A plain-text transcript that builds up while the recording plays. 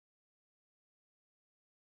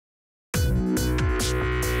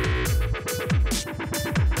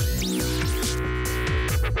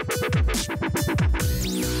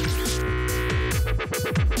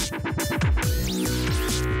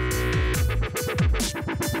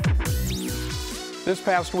This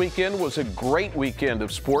past weekend was a great weekend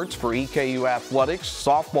of sports for EKU athletics.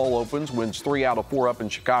 Softball opens, wins 3 out of 4 up in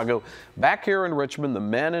Chicago. Back here in Richmond, the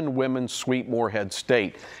men and women sweep Morehead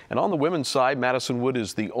State. And on the women's side, Madison Wood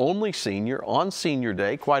is the only senior on Senior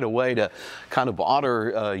Day. Quite a way to kind of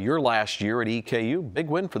honor your last year at EKU. Big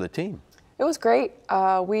win for the team. It was great.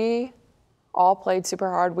 We all played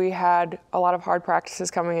super hard. We had a lot of hard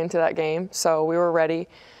practices coming into that game, so we were ready.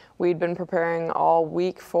 We'd been preparing all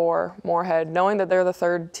week for Morehead. Knowing that they're the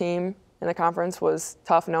third team in the conference was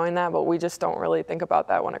tough knowing that, but we just don't really think about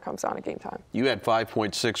that when it comes down to game time. You had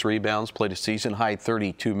 5.6 rebounds, played a season-high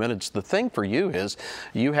 32 minutes. The thing for you is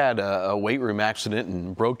you had a weight room accident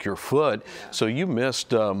and broke your foot, so you missed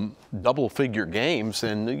double-figure games,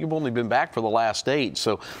 and you've only been back for the last 8.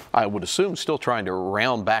 So I would assume still trying to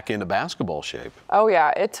round back into basketball shape. Oh,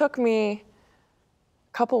 yeah. It took me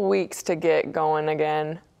a couple weeks to get going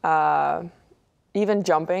again. Even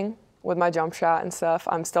jumping with my jump shot and stuff,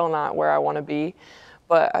 I'm still not where I want to be,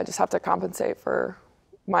 but I just have to compensate for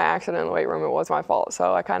my accident in the weight room. It was my fault,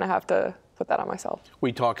 so I kind of have to put that on myself.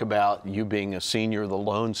 We talk about you being a senior, the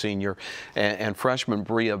lone senior, and freshman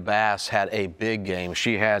Bria Bass had a big game.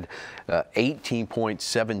 She had 18 points,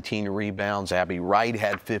 17 rebounds. Abby Wright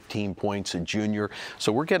had 15 points, a junior.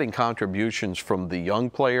 So we're getting contributions from the young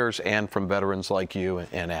players and from veterans like you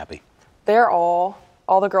and Abby. They're all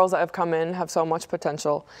the girls that have come in have so much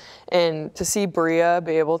potential, and to see Bria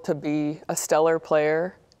be able to be a stellar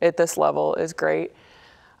player at this level is great.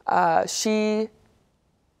 She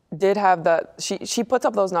did have that, she puts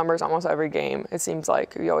up those numbers almost every game. It seems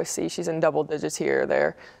like you always see she's in double digits here or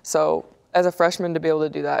there. So as a freshman to be able to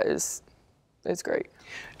do that is great.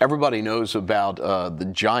 Everybody knows about the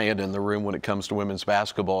giant in the room when it comes to women's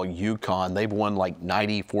basketball, UConn. They've won like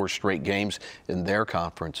 94 straight games in their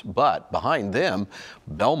conference. But behind them,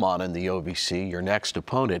 Belmont in the OVC, your next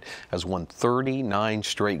opponent, has won 39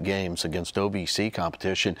 straight games against OVC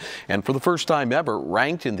competition. And for the first time ever,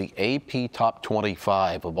 ranked in the AP Top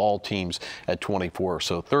 25 of all teams at 24.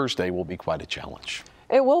 So Thursday will be quite a challenge.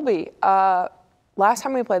 It will be. Last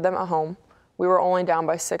time we played them at home, we were only down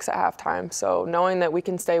by 6 at halftime, so knowing that we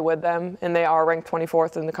can stay with them, and they are ranked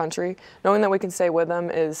 24th in the country, knowing that we can stay with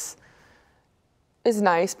them is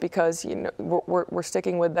nice because we're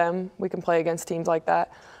sticking with them. We can play against teams like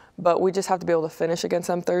that, but we just have to be able to finish against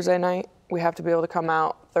them Thursday night. We have to be able to come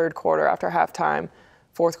out third quarter after halftime,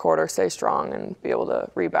 fourth quarter, stay strong and be able to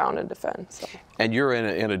rebound and defend. So. And you're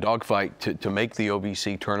in a dogfight to make the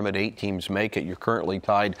OVC tournament. 8 teams make it. You're currently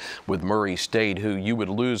tied with Murray State, who you would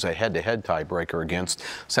lose a head-to-head tiebreaker against.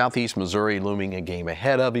 Southeast Missouri looming a game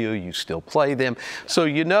ahead of you. You still play them. So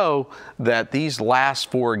you know that these last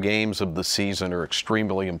 4 games of the season are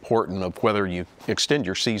extremely important of whether you extend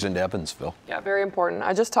your season to Evansville. Yeah, very important.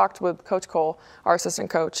 I just talked with Coach Cole, our assistant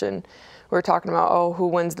coach, and we were talking about, oh, who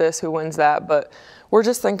wins this, who wins that, but we're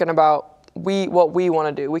just thinking about what we want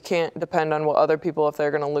to do. We can't depend on what other people, if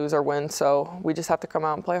they're going to lose or win, so we just have to come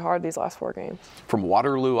out and play hard these last 4 games. From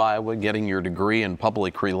Waterloo, Iowa, getting your degree in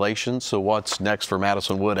public relations, so what's next for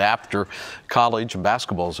Madison Wood after college and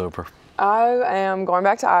basketball's over? I am going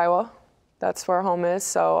back to Iowa. That's where home is,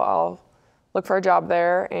 so I'll look for a job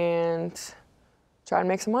there and try and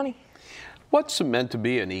make some money. What's it meant to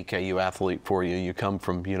be an EKU athlete for you? You come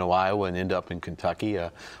from, Iowa and end up in Kentucky.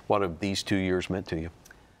 What have these 2 years meant to you?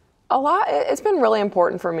 A lot. It's been really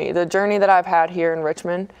important for me. The journey that I've had here in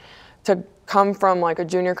Richmond, to come from like a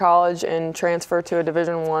junior college and transfer to a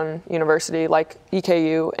Division I university like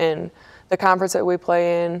EKU, and the conference that we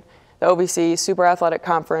play in, the OVC, super athletic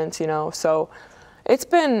conference, So it's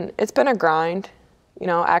been a grind,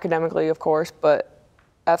 academically of course, but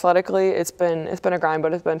athletically, it's been a grind,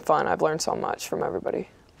 but it's been fun. I've learned so much from everybody.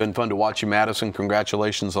 Been fun to watch you, Madison.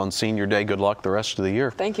 Congratulations on Senior Day. Good luck the rest of the year.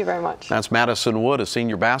 Thank you very much. That's Madison Wood, a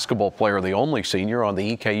senior basketball player, the only senior on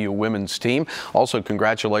the EKU women's team. Also,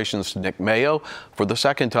 congratulations to Nick Mayo for the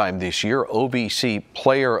 2nd time this year, OVC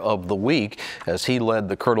Player of the Week, as he led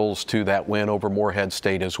the Curdles to that win over Morehead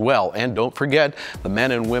State as well. And don't forget, the men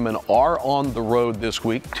and women are on the road this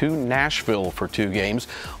week to Nashville for 2 games.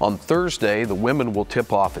 On Thursday, the women will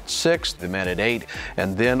tip off at 6, the men at 8,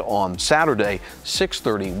 and then on Saturday,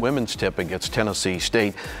 6:30. Women's tip against Tennessee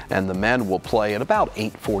State, and the men will play at about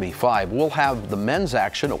 8:45. We'll have the men's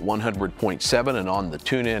action at 100.7 and on the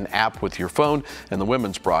TuneIn app with your phone, and the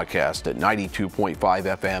women's broadcast at 92.5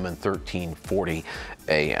 FM and 1340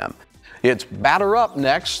 AM. It's Batter Up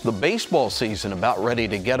next. The baseball season about ready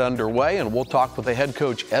to get underway, and we'll talk with the head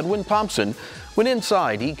coach Edwin Thompson when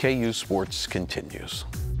Inside EKU Sports continues.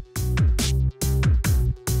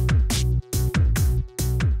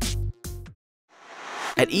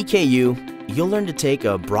 At EKU, you'll learn to take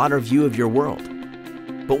a broader view of your world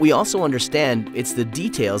but we also understand it's the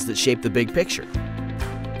details that shape the big picture.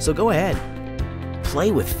 So go ahead,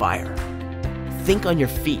 play with fire, think on your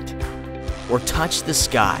feet, or touch the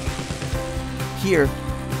sky. Here,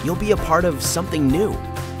 you'll be a part of something new,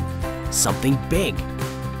 something big,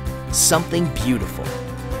 something beautiful.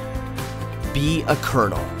 Be a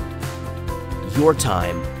Colonel. Your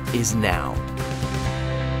time is now.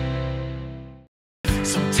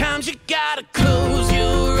 Sometimes you gotta close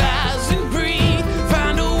your eyes and breathe.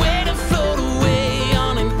 Find a way to float away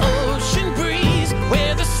on an ocean breeze,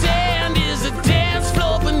 where the sand is a dance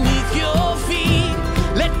floor beneath your feet.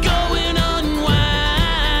 Let go and unwind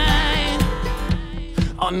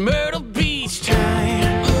on Myrtle Beach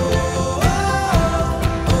time.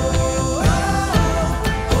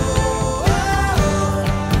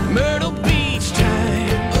 Myrtle Beach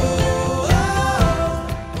time.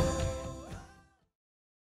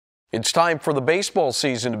 It's time for the baseball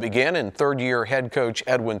season to begin, and third-year head coach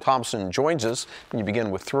Edwin Thompson joins us. You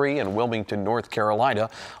begin with 3 in Wilmington, North Carolina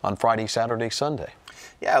on Friday, Saturday, Sunday.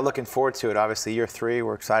 Yeah, looking forward to it. Obviously, year 3,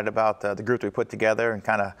 we're excited about the group that we put together and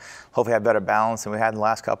kind of hopefully have better balance than we had in the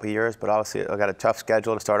last couple of years. But obviously, I've got a tough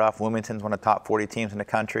schedule to start off. Wilmington's one of the top 40 teams in the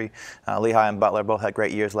country. Lehigh and Butler both had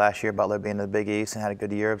great years last year. Butler being in the Big East and had a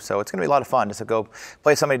good year. So it's going to be a lot of fun just to go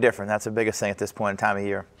play somebody different. That's the biggest thing at this point in time of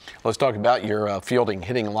year. Let's talk about your fielding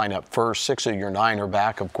hitting lineup first. 6 of your 9 are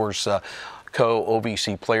back. Of course,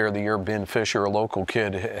 co-OVC Player of the Year Ben Fisher, a local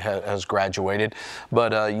kid, has graduated.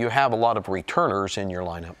 But you have a lot of returners in your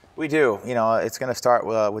lineup. We do. You know, it's going to start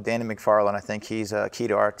with Danny McFarland. I think he's key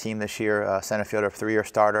to our team this year, center fielder, 3-year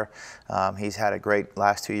starter. He's had a great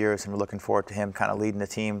last 2 years, and we're looking forward to him kind of leading the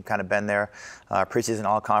team, kind of been there. Preseason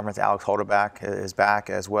all-conference, Alex Holderback is back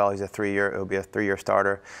as well. He'll be a 3-year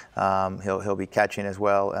starter. He'll be catching as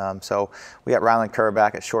well. So we got Ryland Kerr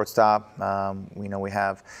back at shortstop. We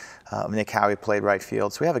have Nick Howie played right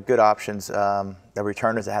field. So we have a good options. The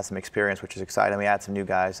returners that have some experience, which is exciting. We add some new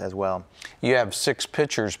guys as well. You have 6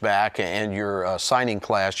 pitchers back, and your signing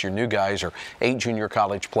class, your new guys, are 8 junior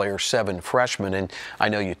college players, 7 freshmen. And I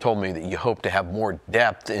know you told me that you hope to have more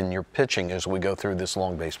depth in your pitching as we go through this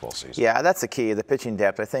long baseball season. Yeah, that's the key, the pitching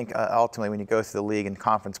depth. I think ultimately when you go through the league and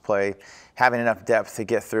conference play, having enough depth to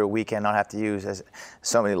get through a weekend, not have to use as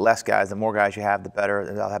so many less guys. The more guys you have, the better.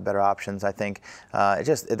 They'll have better options. I think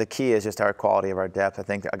the key is just our quality of our depth. I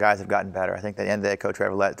think our guys have gotten better. I think at the end of the day, Coach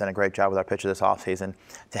Revelette done a great job with our pitchers this offseason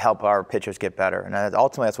to help our pitchers get better. And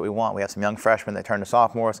ultimately, that's what we want. We have some young freshmen that turn to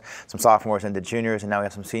sophomores, some sophomores into juniors, and now we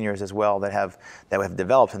have some seniors as well that have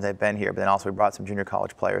developed since they've been here. But then also we brought some junior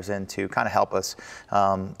college players in to kind of help us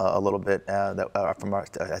a little bit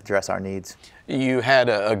to address our needs. You had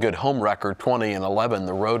a good home record, 20-11.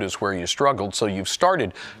 The road is where you struggled. So you've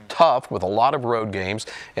started tough with a lot of road games.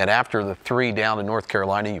 And after the 3 down in North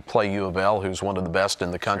Carolina, you play U of L, who's one of the best in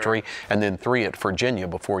the country, and then 3 at Virginia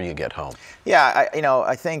before you get home. Yeah,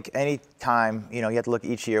 I think any time, you have to look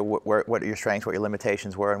each year what your strengths, what your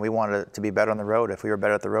limitations were, and we wanted to be better on the road. If we were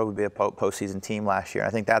better at the road, we'd be a postseason team last year. And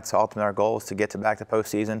I think that's ultimately our goal, is to get back to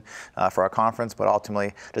postseason for our conference, but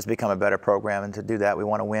ultimately just become a better program. And to do that, we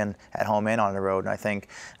want to win at home and on the road. And I think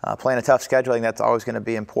playing a tough schedule, I think that's always going to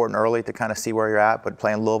be important early to kind of see where you're at. But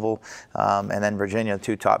playing Louisville and then Virginia,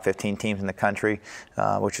 2 top 15 teams in the country,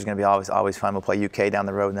 which is going to be always fun. We'll play UK down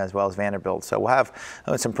the road, and as well as Vanderbilt. So we'll have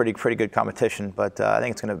some pretty good competition, but I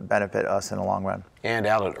think it's going to benefit us in the long run. And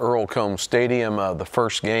out at Earlcombe Stadium, the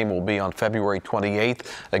first game will be on February 28th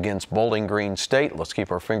against Bowling Green State. Let's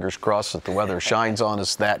keep our fingers crossed that the weather shines on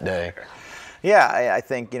us that day. Yeah, I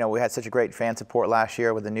think, we had such a great fan support last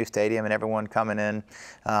year with the new stadium and everyone coming in.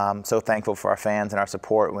 So thankful for our fans and our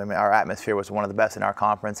support. Our atmosphere was one of the best in our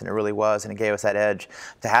conference, and it really was, and it gave us that edge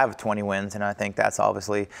to have 20 wins. And I think that's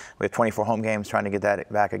obviously, we have 24 home games, trying to get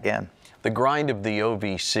that back again. The grind of the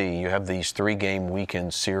OVC, you have these 3-game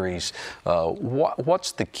weekend series.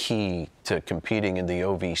 What's the key to competing in the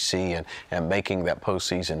OVC and making that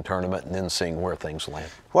postseason tournament and then seeing where things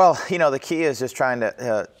land? Well, the key is just trying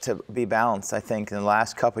to be balanced. I think in the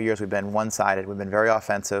last couple of years we've been one-sided. We've been very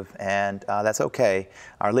offensive, and that's okay.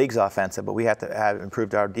 Our league's offensive, but we have to have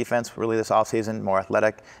improved our defense really this offseason, more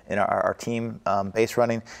athletic in our team base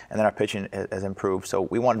running, and then our pitching has improved. So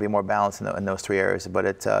we want to be more balanced in those 3 areas. But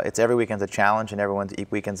it's every weekend's a challenge, and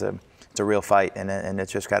each weekend's it's a real fight, and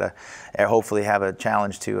it's just got to hopefully have a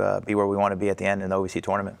challenge to be where we want to be at the end in the OVC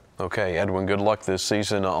tournament. Okay, Edwin, good luck this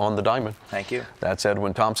season on the diamond. Thank you. That's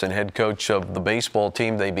Edwin Thompson, head coach of the baseball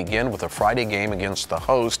team. They begin with a Friday game against the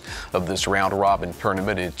host of this round-robin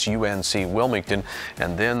tournament. It's UNC Wilmington.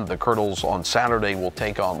 And then the Colonels on Saturday will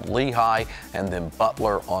take on Lehigh, and then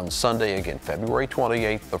Butler on Sunday. Again, February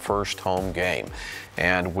 28th, the first home game.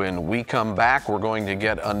 And when we come back, we're going to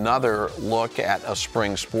get another look at a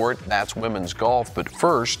spring sport. That's women's golf. But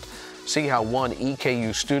first, see how one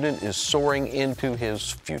EKU student is soaring into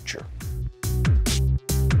his future.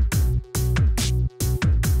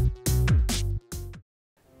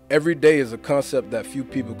 Every day is a concept that few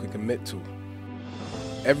people can commit to.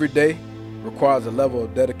 Every day requires a level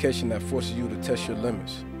of dedication that forces you to test your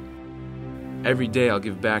limits. Every day I'll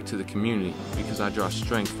give back to the community because I draw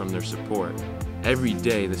strength from their support. Every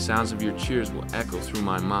day the sounds of your cheers will echo through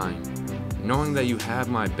my mind. Knowing that you have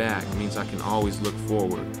my back means I can always look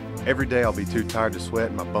forward. Every day I'll be too tired to sweat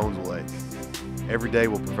and my bones will ache. Every day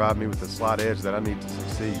will provide me with the slight edge that I need to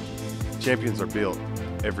succeed. Champions are built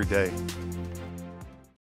every day.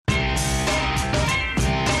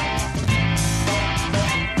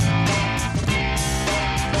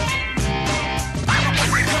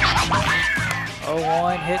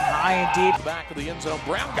 One hit high and deep. Back of the end zone.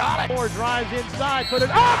 Brown got it. Moore drives inside. Put it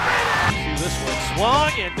up. This one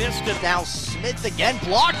swung and missed it. Now Smith again.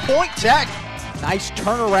 Block. Point Tech. Nice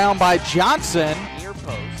turnaround by Johnson. Near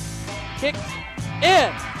post. Kick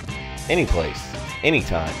in. Any place,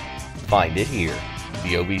 anytime. Find it here.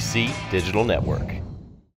 The OBC Digital Network.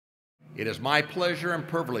 It is my pleasure and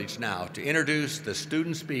privilege now to introduce the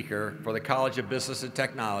student speaker for the College of Business and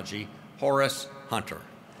Technology, Horace Hunter.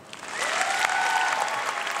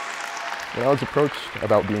 When I was approached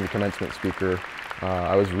about being a commencement speaker,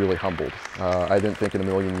 I was really humbled. I didn't think in a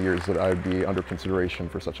million years that I would be under consideration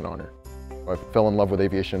for such an honor. I fell in love with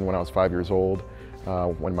aviation when I was 5 years old,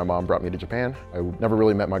 when my mom brought me to Japan. I never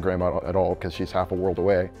really met my grandma at all because she's half a world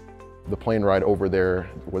away. The plane ride over there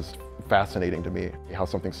was fascinating to me, how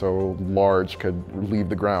something so large could leave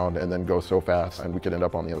the ground and then go so fast and we could end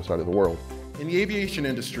up on the other side of the world. In the aviation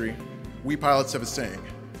industry, we pilots have a saying: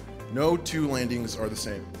 no two landings are the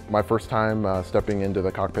same. My first time stepping into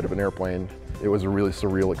the cockpit of an airplane, it was a really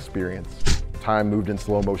surreal experience. Time moved in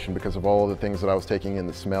slow motion because of all of the things that I was taking in,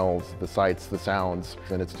 the smells, the sights, the sounds,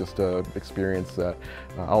 and it's just an experience that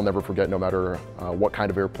I'll never forget no matter what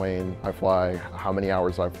kind of airplane I fly, how many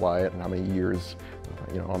hours I fly it, and how many years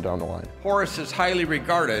on down the line. Horace is highly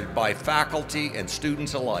regarded by faculty and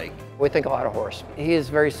students alike. We think a lot of Horace. He is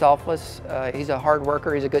very selfless. He's a hard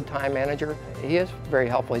worker. He's a good time manager. He is very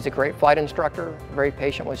helpful. He's a great flight instructor, very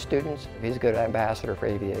patient with students. He's a good ambassador for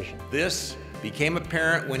aviation. This became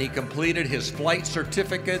apparent when he completed his flight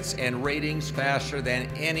certificates and ratings faster than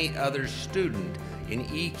any other student in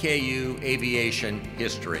EKU aviation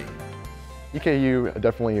history. EKU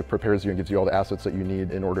definitely prepares you and gives you all the assets that you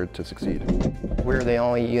need in order to succeed. We're the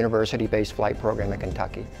only university-based flight program in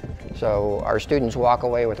Kentucky. So our students walk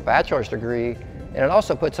away with a bachelor's degree, and it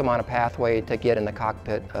also puts them on a pathway to get in the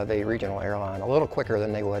cockpit of a regional airline a little quicker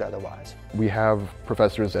than they would otherwise. We have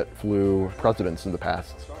professors that flew presidents in the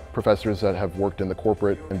past, professors that have worked in the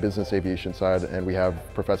corporate and business aviation side, and we have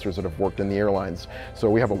professors that have worked in the airlines. So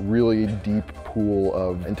we have a really deep pool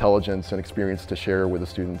of intelligence and experience to share with the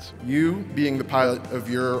students. You, being the pilot of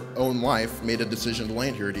your own life, made a decision to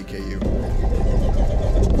land here at EKU.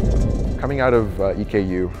 Coming out of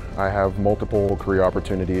EKU, I have multiple career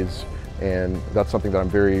opportunities, and that's something that I'm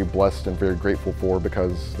very blessed and very grateful for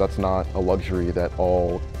because that's not a luxury that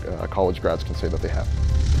all college grads can say that they have.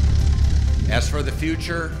 As for the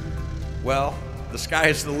future, well, the sky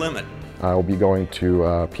is the limit. I'll be going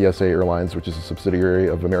to PSA Airlines, which is a subsidiary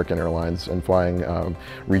of American Airlines, and flying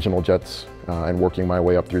regional jets and working my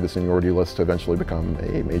way up through the seniority list to eventually become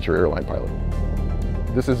a major airline pilot.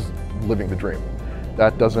 This is living the dream.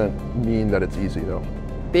 That doesn't mean that it's easy, though.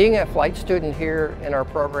 Being a flight student here in our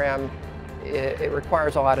program, it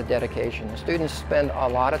requires a lot of dedication. Students spend a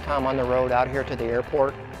lot of time on the road out here to the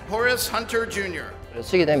airport. Horace Hunter, Jr. To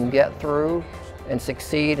see them get through and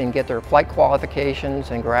succeed and get their flight qualifications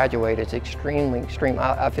and graduate is extreme.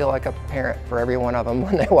 I feel like a parent for every one of them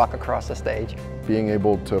when they walk across the stage. Being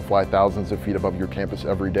able to fly thousands of feet above your campus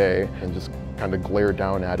every day and just kind of glare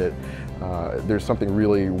down at it, there's something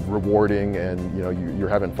really rewarding, and you're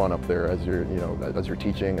having fun up there as you're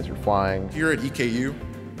teaching, as you're flying. Here at EKU,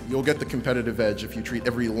 you'll get the competitive edge if you treat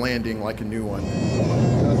every landing like a new one.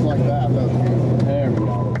 Just like that.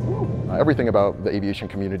 Everything about the aviation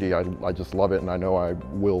community, I just love it, and I know I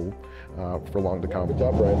will for long to come. Good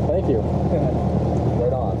job, Brian. Thank you.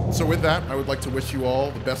 Right on. So with that, I would like to wish you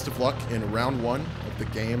all the best of luck in round one of the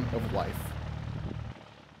game of life.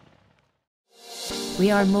 We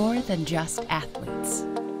are more than just athletes.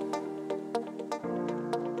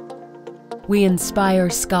 We inspire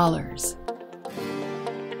scholars.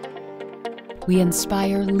 We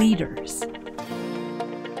inspire leaders.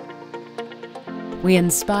 We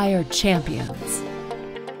inspire champions.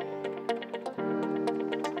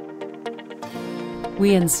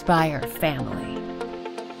 We inspire family.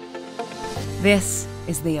 This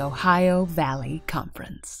is the Ohio Valley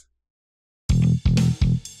Conference.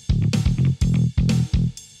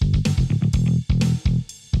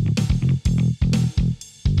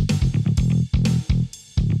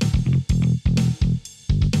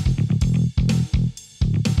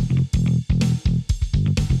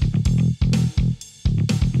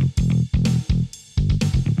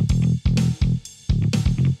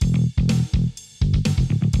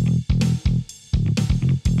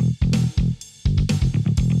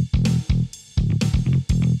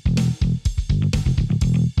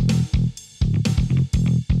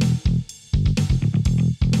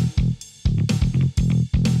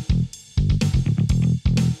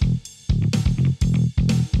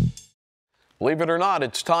 Believe it or not,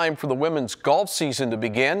 it's time for the women's golf season to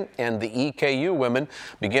begin, and the EKU women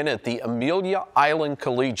begin at the Amelia Island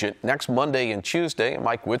Collegiate next Monday and Tuesday.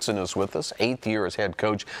 Mike Whitson is with us, 8th year as head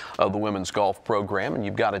coach of the women's golf program, and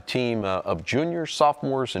you've got a team of juniors,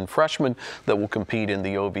 sophomores, and freshmen that will compete in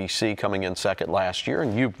the OVC, coming in second last year,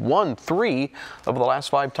 and you've won 3 of the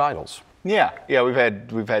last 5 titles. Yeah, we've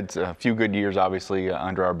had a few good years, obviously,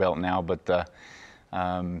 under our belt now, but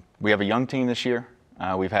we have a young team this year.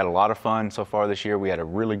 We've had a lot of fun so far this year. We had a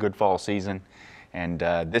really good fall season, and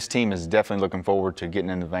this team is definitely looking forward to getting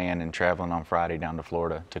in the van and traveling on Friday down to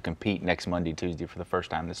Florida to compete next Monday, Tuesday for the first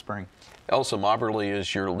time this spring. Elsa Moberly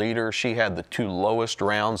is your leader. She had the 2 lowest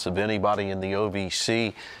rounds of anybody in the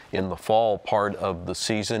OVC in the fall part of the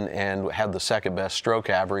season and had the 2nd best stroke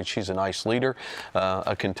average. She's a nice leader,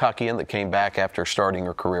 a Kentuckian that came back after starting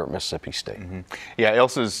her career at Mississippi State. Mm-hmm. Yeah,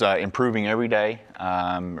 Elsa's improving every day.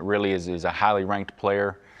 Really is a highly ranked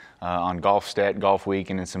player on GolfStat, Golf Week,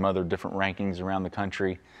 and in some other different rankings around the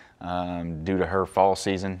country due to her fall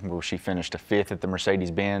season, where she finished 5th at the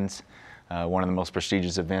Mercedes-Benz, one of the most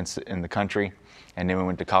prestigious events in the country. And then we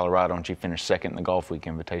went to Colorado, and she finished 2nd in the Golf Week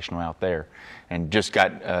Invitational out there, and just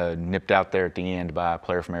got nipped out there at the end by a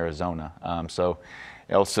player from Arizona. So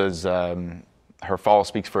Elsa's her fall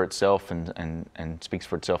speaks for itself, and speaks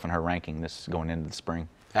for itself in her ranking this going into the spring.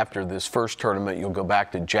 After this first tournament, you'll go back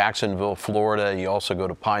to Jacksonville, Florida. You also go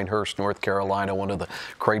to Pinehurst, North Carolina, one of the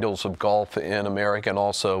cradles of golf in America, and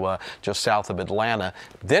also just south of Atlanta.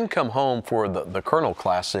 Then come home for the Colonel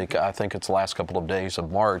Classic. I think it's the last couple of days of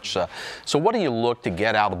March. So what do you look to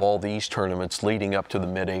get out of all these tournaments leading up to the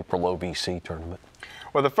mid-April OVC tournament?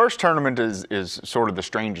 Well, the first tournament is sort of the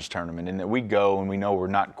strangest tournament in that we go and we know we're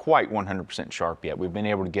not quite 100% sharp yet. We've been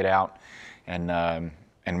able to get out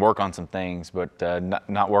and work on some things, but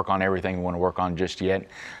not work on everything we want to work on just yet.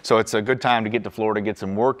 So it's a good time to get to Florida, get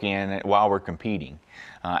some work in while we're competing.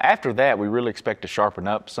 After that, we really expect to sharpen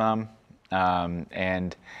up some,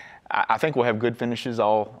 and I think we'll have good finishes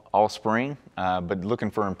all spring, but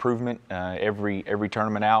looking for improvement every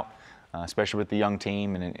tournament out, especially with the young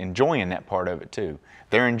team, and enjoying that part of it too.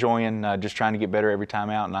 They're enjoying just trying to get better every time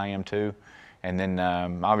out, and I am too. And then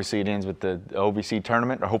obviously it ends with the OVC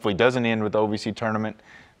tournament, or hopefully doesn't end with the OVC tournament,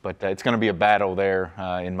 but it's going to be a battle there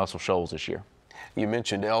in Muscle Shoals this year. You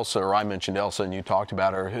mentioned Elsa, or I mentioned Elsa, and you talked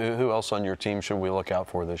about her. Who else on your team should we look out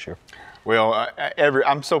for this year? Well,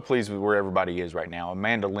 I'm so pleased with where everybody is right now.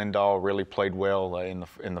 Amanda Lindahl really played well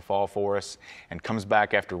in the fall for us, and comes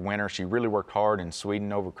back after winter. She really worked hard in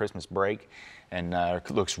Sweden over Christmas break, and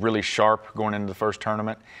looks really sharp going into the first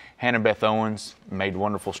tournament. Hannah Beth Owens made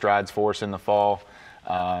wonderful strides for us in the fall,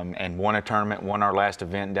 and won a tournament, won our last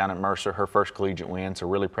event down at Mercer, her first collegiate win, so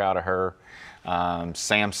really proud of her.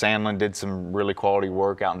 Sam Sandlin did some really quality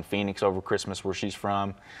work out in Phoenix over Christmas, where she's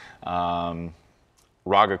from.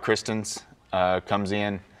 Raga Christens comes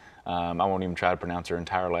in. I won't even try to pronounce her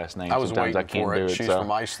entire last name. I was Sometimes waiting I can't for it. do it. She's so.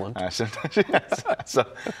 from Iceland.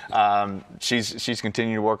 She's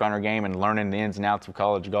continuing to work on her game and learning the ins and outs of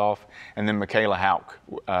college golf. And then Michaela Hauk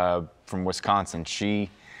from Wisconsin. She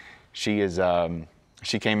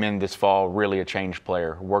came in this fall really a changed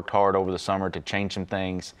player. Worked hard over the summer to change some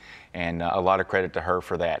things, and a lot of credit to her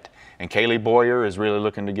for that. And Kaylee Boyer is really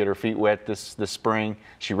looking to get her feet wet this spring.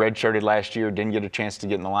 She redshirted last year, didn't get a chance to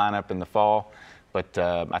get in the lineup in the fall, but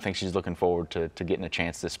I think she's looking forward to getting a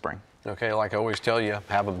chance this spring. Okay, like I always tell you,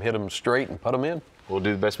 have them hit them straight and put them in. We'll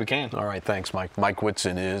do the best we can. All right, thanks, Mike. Mike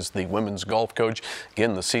Whitson is the women's golf coach.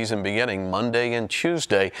 Again, the season beginning Monday and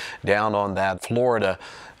Tuesday down on that Florida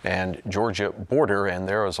and Georgia border, and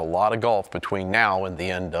there is a lot of golf between now and the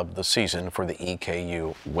end of the season for the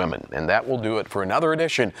EKU women. And that will do it for another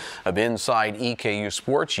edition of Inside EKU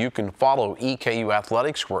Sports. You can follow EKU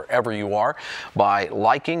Athletics wherever you are by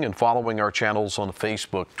liking and following our channels on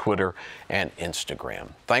Facebook, Twitter, and Instagram.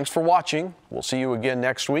 Thanks for watching. We'll see you again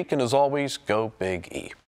next week, and as always, go Big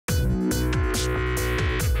E.